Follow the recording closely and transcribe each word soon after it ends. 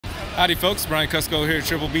Howdy folks, Brian Cusco here at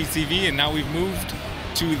Triple B TV, and now we've moved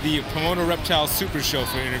to the Pomona Reptile Super Show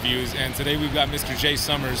for interviews, and today we've got Mr. Jay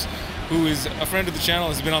Sommers, who is a friend of the channel,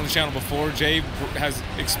 has been on the channel before. Jay has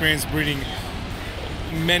experience breeding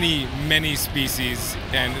many species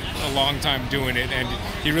and a long time doing it, and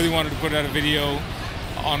he really wanted to put out a video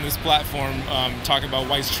on this platform talking about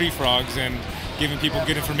White's tree frogs and giving people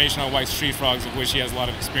good information on White's tree frogs, of which he has a lot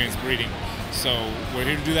of experience breeding. So we're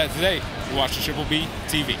here to do that today. Watch the Triple B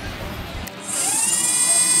TV.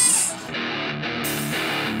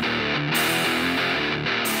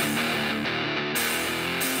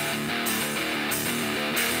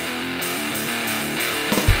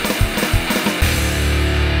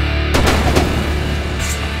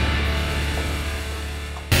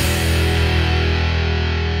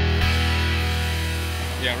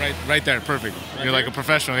 Yeah, right there, perfect. You're like a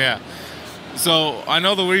professional, yeah. So I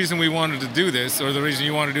know the reason we wanted to do this, or the reason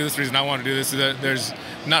you want to do this, the reason I want to do this, is that there's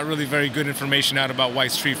not really very good information out about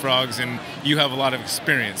White's tree frogs, and you have a lot of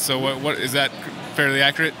experience. So what is that fairly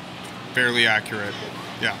accurate? Fairly accurate,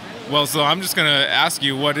 yeah. Well, so I'm just gonna ask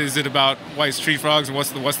you, what is it about White's tree frogs, and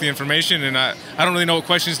what's the information? And I don't really know what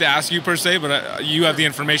questions to ask you per se, but you have the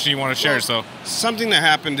information you want to share. So something that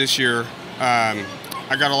happened this year, I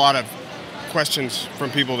got a lot of questions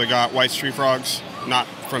from people that got White's tree frogs, not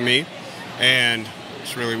from me. And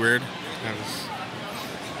it's really weird.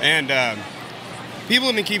 People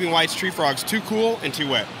have been keeping White's tree frogs too cool and too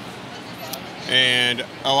wet. And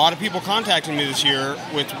a lot of people contacted me this year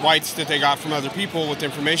with whites that they got from other people, with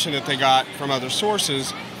information that they got from other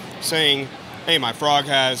sources, saying, hey, my frog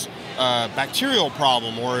has a bacterial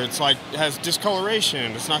problem, or it's like has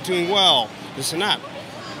discoloration, it's not doing well, this and that.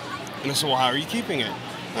 And I said, well, how are you keeping it?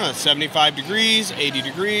 75 degrees, 80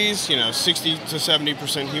 degrees, 60 to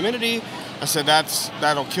 70% humidity. I said,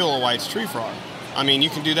 that'll kill a White's tree frog. I mean, you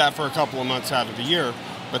can do that for a couple of months out of the year,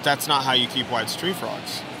 but that's not how you keep White's tree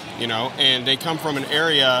frogs, and they come from an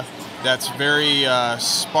area that's very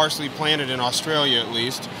sparsely planted in Australia, at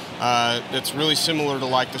least. That's really similar to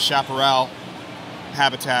like the chaparral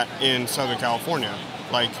habitat in Southern California,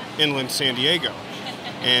 like inland San Diego.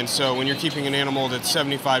 And so when you're keeping an animal that's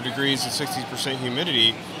 75 degrees and 60%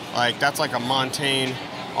 humidity, that's like a montane,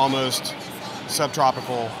 almost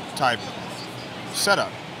subtropical type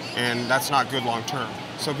setup. And that's not good long term.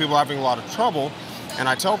 So people are having a lot of trouble. And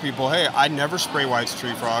I tell people, hey, I never spray White's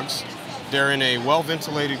tree frogs. They're in a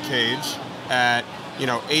well-ventilated cage at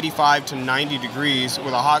 85 to 90 degrees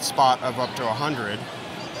with a hot spot of up to 100.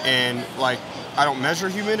 And I don't measure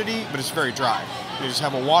humidity, but it's very dry. You just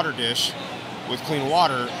have a water dish with clean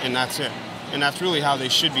water, and that's it. And that's really how they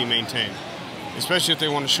should be maintained, especially if they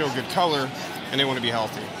want to show good color and they want to be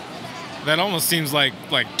healthy. That almost seems like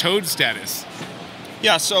toad status.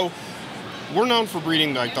 Yeah, so we're known for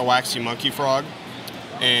breeding the waxy monkey frog,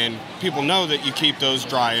 and people know that you keep those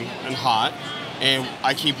dry and hot, and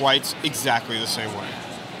I keep Whites exactly the same way.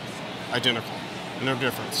 Identical, no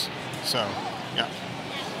difference. So, yeah.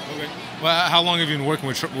 Okay. Well, how long have you been working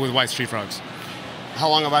with White's tree frogs? How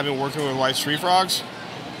long have I been working with White's tree frogs?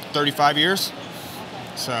 35 years.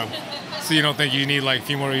 So you don't think you need a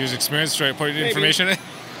few more years experience to put information in?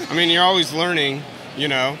 I mean, you're always learning,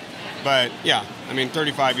 but yeah,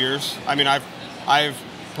 35 years. I've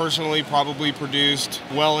personally probably produced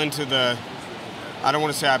well into the, I don't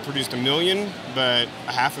want to say I produced 1 million, but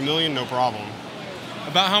 500,000, no problem.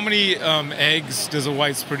 About how many eggs does a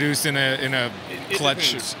White's produce in a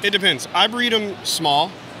clutch? It depends. I breed them small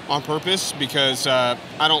on purpose because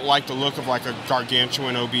I don't like the look of a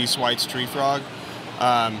gargantuan, obese White's tree frog.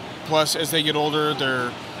 Plus, as they get older,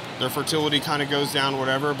 their fertility kind of goes down,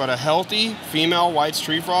 whatever. But a healthy female White's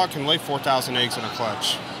tree frog can lay 4,000 eggs in a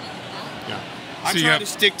clutch. Yeah, I try to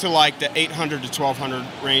stick to the 800 to 1,200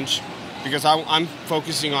 range because I'm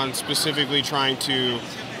focusing on specifically trying to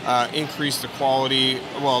increase the quality,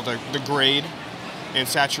 the grade and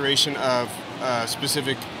saturation of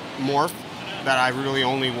specific morph. That I really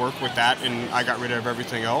only work with that, and I got rid of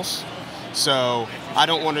everything else. So I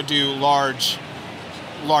don't want to do large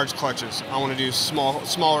clutches. I want to do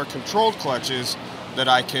smaller controlled clutches that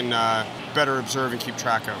I can better observe and keep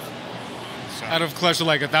track of. So. Out of clutch of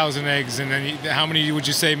 1,000 eggs, and then how many would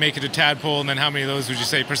you say make it a tadpole, and then how many of those would you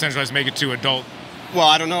say percentage-wise make it to adult? Well,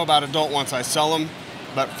 I don't know about adult once I sell them,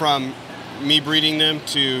 but from me breeding them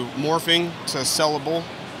to morphing to sellable,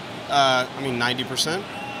 90%.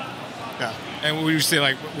 Yeah. And what would you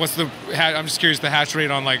say, what's the, I'm just curious, the hatch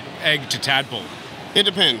rate on egg to tadpole? It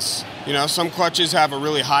depends. Some clutches have a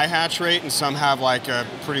really high hatch rate and some have a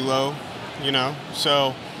pretty low,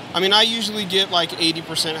 So, I usually get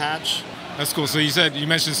 80% hatch. That's cool. So you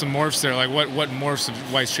mentioned some morphs there. Like what morphs of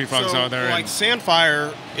white tree frogs are there? Like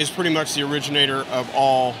Sandfire is pretty much the originator of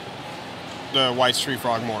all the white tree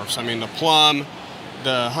frog morphs. I mean, the plum,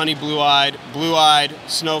 the honey blue-eyed,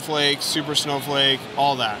 snowflake, super snowflake,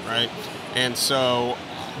 all that, right? And so,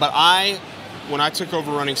 but when I took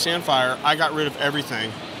over running Sandfire, I got rid of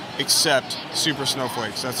everything except super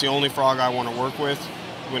snowflakes. That's the only frog I want to work with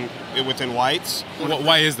within whites.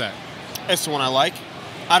 Why is that? It's the one I like.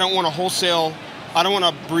 I don't want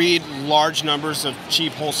to breed large numbers of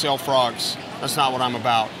cheap wholesale frogs. That's not what I'm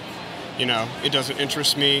about. You know, it doesn't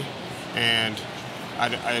interest me, and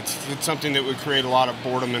it's something that would create a lot of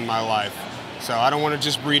boredom in my life. So I don't want to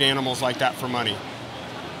just breed animals like that for money.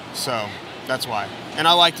 So that's why. And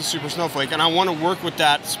I like the super snowflake, and I want to work with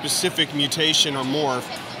that specific mutation or morph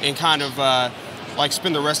and kind of like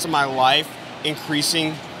spend the rest of my life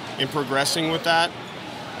increasing and progressing with that.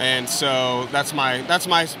 And so that's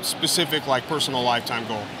my specific like personal lifetime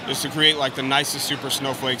goal, is to create like the nicest super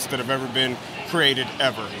snowflakes that have ever been created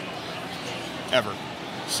ever.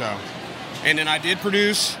 So, and then I did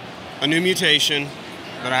produce a new mutation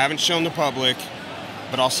that I haven't shown the public,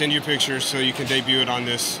 but I'll send you pictures so you can debut it on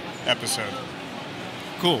this episode.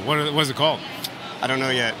 Cool. What is it called? I don't know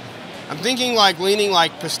yet. I'm thinking leaning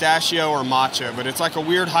like pistachio or matcha, but it's like a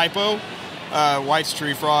weird hypo white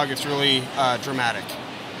tree frog. It's really dramatic.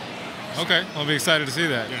 Okay, I'll be excited to see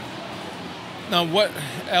that. Yeah. Now, what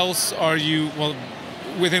else are you,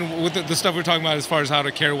 with the stuff we're talking about as far as how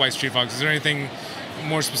to care white tree frogs, is there anything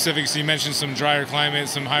more specific? So you mentioned some drier climate,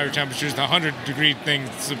 some higher temperatures. The 100-degree thing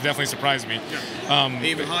definitely surprised me. Yeah.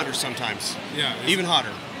 Even hotter sometimes. Yeah. Even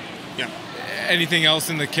hotter. Yeah. Anything else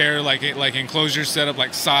in the care, like enclosure setup,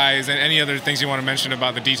 like size, and any other things you want to mention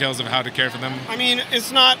about the details of how to care for them? I mean,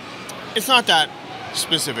 it's not that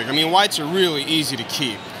specific. I mean, whites are really easy to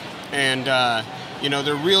keep. And,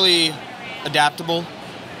 they're really adaptable.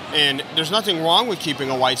 And there's nothing wrong with keeping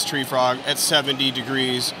a white tree frog at 70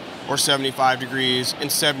 degrees or 75 degrees and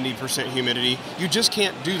 70% humidity. You just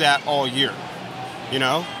can't do that all year. You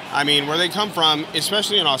know? I mean, where they come from,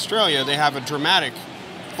 especially in Australia, they have a dramatic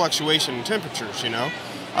fluctuation in temperatures, you know?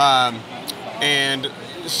 And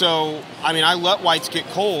so, I mean, I let whites get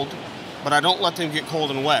cold, but I don't let them get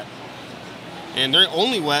cold and wet. And they're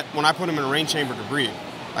only wet when I put them in a rain chamber to breed.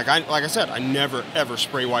 Like I said, I never, ever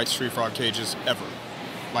spray white tree frog cages, ever.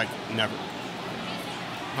 Like, never.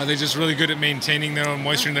 Are they just really good at maintaining their own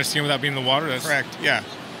moisture in their skin without being in the water? That's correct, yeah.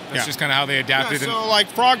 That's just kind of how they adapted. Yeah, so, like,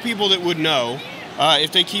 frog people that would know,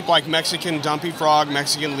 if they keep, like, Mexican dumpy frog,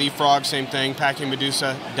 Mexican leaf frog, same thing,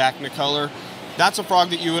 Pachymedusa dactycolor, that's a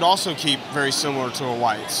frog that you would also keep very similar to a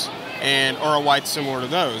white's, or a white similar to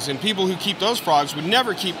those. And people who keep those frogs would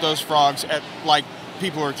never keep those frogs at, like,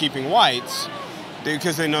 people who are keeping whites,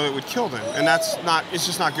 because they know it would kill them. And it's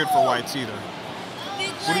just not good for whites either.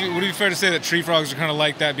 Would it be fair to say that tree frogs are kind of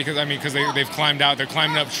like that because they've climbed out, they're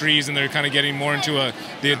climbing up trees, and they're kind of getting more into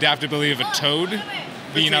the adaptability of a toad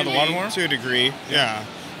being out of the water more? To a degree, yeah.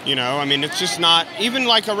 You know, I mean, it's just not, even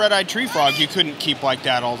like a red-eyed tree frog, you couldn't keep like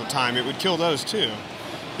that all the time. It would kill those too.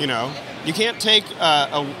 You know, you can't take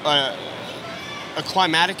a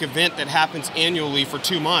climatic event that happens annually for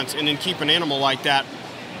 2 months and then keep an animal like that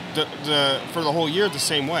for the whole year the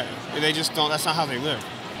same way. They just don't, that's not how they live.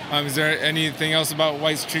 Is there anything else about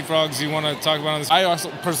white tree frogs you want to talk about on this? I also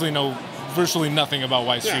personally know virtually nothing about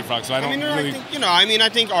white tree frogs, so I don't really... I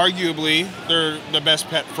think arguably they're the best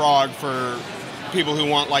pet frog for people who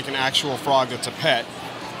want like an actual frog that's a pet.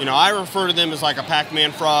 You know, I refer to them as like a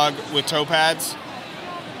Pac-Man frog with toe pads,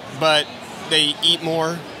 but they eat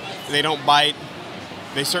more, they don't bite,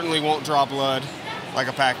 they certainly won't draw blood like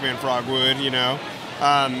a Pac-Man frog would, you know.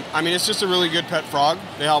 I mean, it's just a really good pet frog.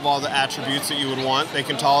 They have all the attributes that you would want. They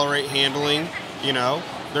can tolerate handling, you know.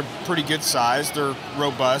 They're pretty good size. They're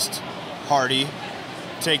robust, hardy.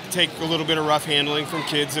 Take a little bit of rough handling from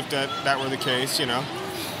kids if that were the case, you know.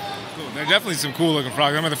 Cool. They're definitely some cool-looking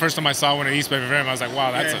frogs. I remember the first time I saw one at East Bay Vivarium, I was like,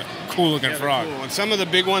 wow, that's a cool-looking frog. Cool. And some of the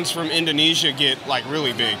big ones from Indonesia get, like,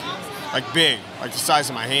 really big. Like the size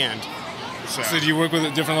of my hand. So do you work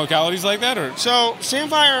with different localities like that, or? So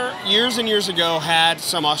Sandfire years and years ago had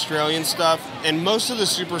some Australian stuff, and most of the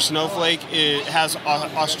Super Snowflake has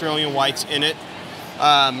Australian whites in it.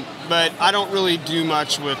 But I don't really do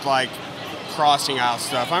much with like crossing out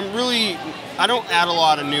stuff. I don't add a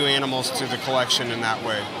lot of new animals to the collection in that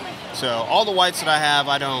way. So all the whites that I have,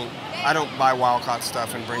 I don't buy wild-caught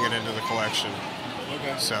stuff and bring it into the collection.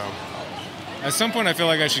 Okay. So. At some point, I feel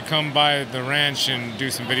like I should come by the ranch and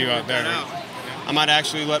do some video out there. I might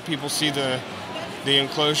actually let people see the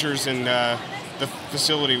enclosures and the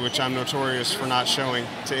facility, which I'm notorious for not showing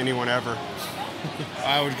to anyone ever.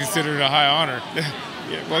 I would consider it a high honor.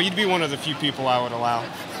 Yeah, well, you'd be one of the few people I would allow.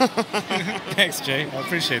 Thanks, Jay. I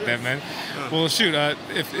appreciate that, man. Well, shoot,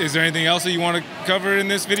 is there anything else that you want to cover in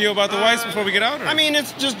this video about the whites before we get out? Or? I mean,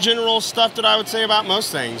 it's just general stuff that I would say about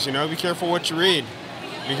most things. You know, be careful what you read.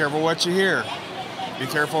 Be careful what you hear. Be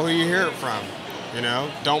careful who you hear it from. You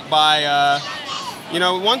know, don't buy... you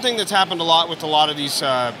know, one thing that's happened a lot with a lot of these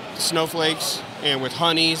snowflakes and with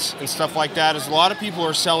honeys and stuff like that is a lot of people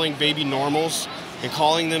are selling baby normals and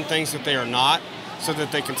calling them things that they are not so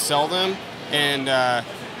that they can sell them. And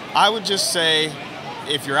I would just say,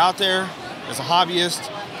 if you're out there as a hobbyist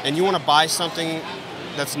and you want to buy something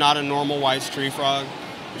that's not a normal White's tree frog,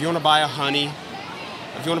 if you want to buy a honey,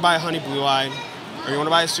 if you want to buy a honey blue-eyed, or you want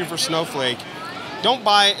to buy a super snowflake, don't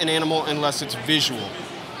buy an animal unless it's visual.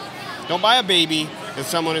 Don't buy a baby that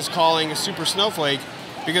someone is calling a super snowflake,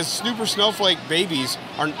 because super snowflake babies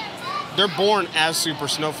they're born as super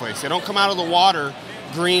snowflakes. They don't come out of the water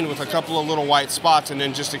green with a couple of little white spots and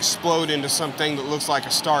then just explode into something that looks like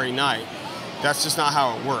a starry night. That's just not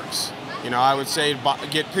how it works. You know, I would say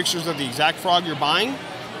get pictures of the exact frog you're buying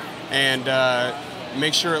and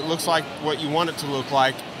make sure it looks like what you want it to look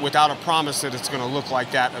like without a promise that it's going to look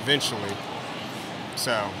like that eventually.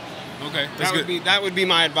 So, okay, that would be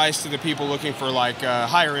my advice to the people looking for like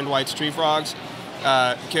higher end White's tree frogs,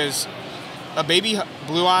 because a baby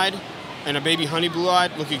blue-eyed and a baby honey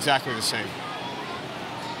blue-eyed look exactly the same.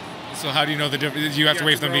 So how do you know the difference? You have to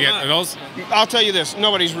wait for them to get adults? I'll tell you this: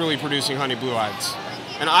 nobody's really producing honey blue-eyeds,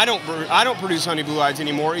 and I don't produce honey blue-eyeds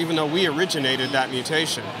anymore, even though we originated that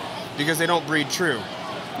mutation, because they don't breed true.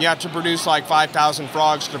 You have to produce like 5,000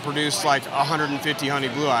 frogs to produce like 150 honey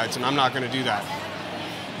blue-eyeds, and I'm not going to do that.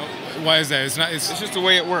 Why is that? It's just the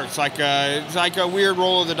way it works. It's like a weird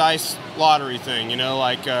roll of the dice lottery thing, you know,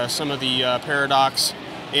 like some of the paradox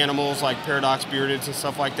animals, like paradox beardeds and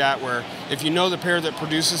stuff like that, where if you know the pair that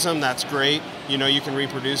produces them, that's great. You know, you can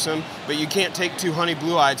reproduce them, but you can't take two honey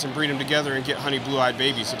blue-eyeds and breed them together and get honey blue-eyed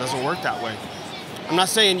babies. It doesn't work that way. I'm not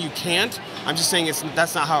saying you can't. I'm just saying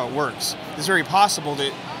that's not how it works. It's very possible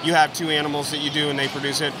that you have two animals that you do and they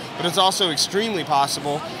produce it, but it's also extremely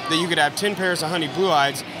possible that you could have 10 pairs of honey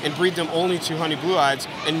blue-eyeds and breed them only to honey blue-eyeds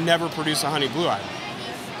and never produce a honey blue-eyed.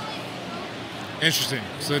 Interesting.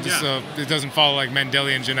 So it doesn't follow like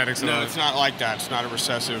Mendelian genetics at all? No, it's not like that. It's not a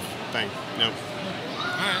recessive thing. No. All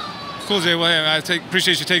right. Cool, Jay. Well, I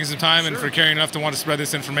appreciate you taking some time and for caring enough to want to spread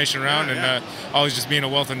this information around and always just being a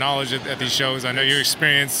wealth of knowledge at these shows. I know your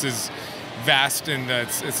experience is vast, and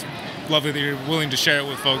it's lovely that you're willing to share it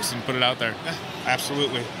with folks and put it out there. Yeah,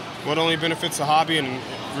 absolutely. What only benefits the hobby and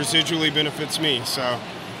residually benefits me. So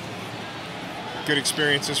good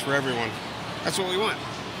experiences for everyone. That's what we want.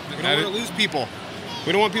 We don't want to lose people.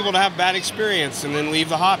 We don't want people to have bad experience and then leave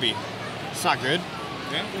the hobby. It's not good.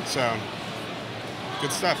 Yeah. So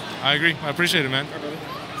good stuff. I agree. I appreciate it, man.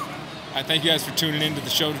 I thank you guys for tuning into the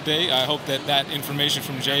show today. I hope that information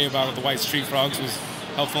from Jay about the White's tree frogs was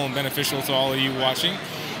helpful and beneficial to all of you watching.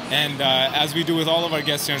 And as we do with all of our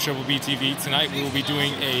guests here on Triple B TV, tonight we will be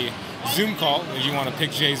doing a Zoom call. If you want to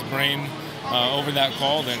pick Jay's brain over that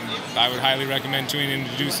call, then I would highly recommend tuning in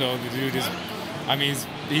to do so. The dude is, I mean,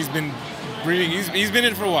 he's been breeding, he's been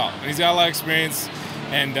in it for a while, and he's got a lot of experience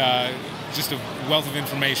and just a wealth of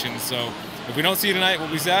information. So if we don't see you tonight,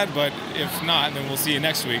 we'll be sad, but if not, then we'll see you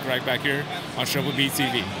next week right back here on Triple B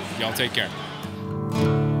TV. Y'all take care.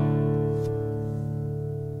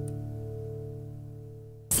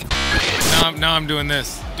 Now I'm doing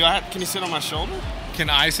this. Can you sit on my shoulder?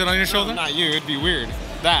 Can I sit on your shoulder? No, not you. It'd be weird.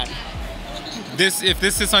 That. If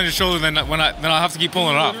this sits on your shoulder, then I'll have to keep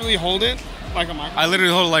pulling it off. Literally hold it like a microphone. I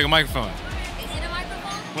literally hold it like a microphone. Is it a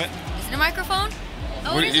microphone? What? Is it a microphone?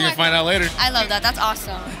 Oh, You can find out later. I love that. That's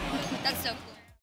awesome. That's so cool.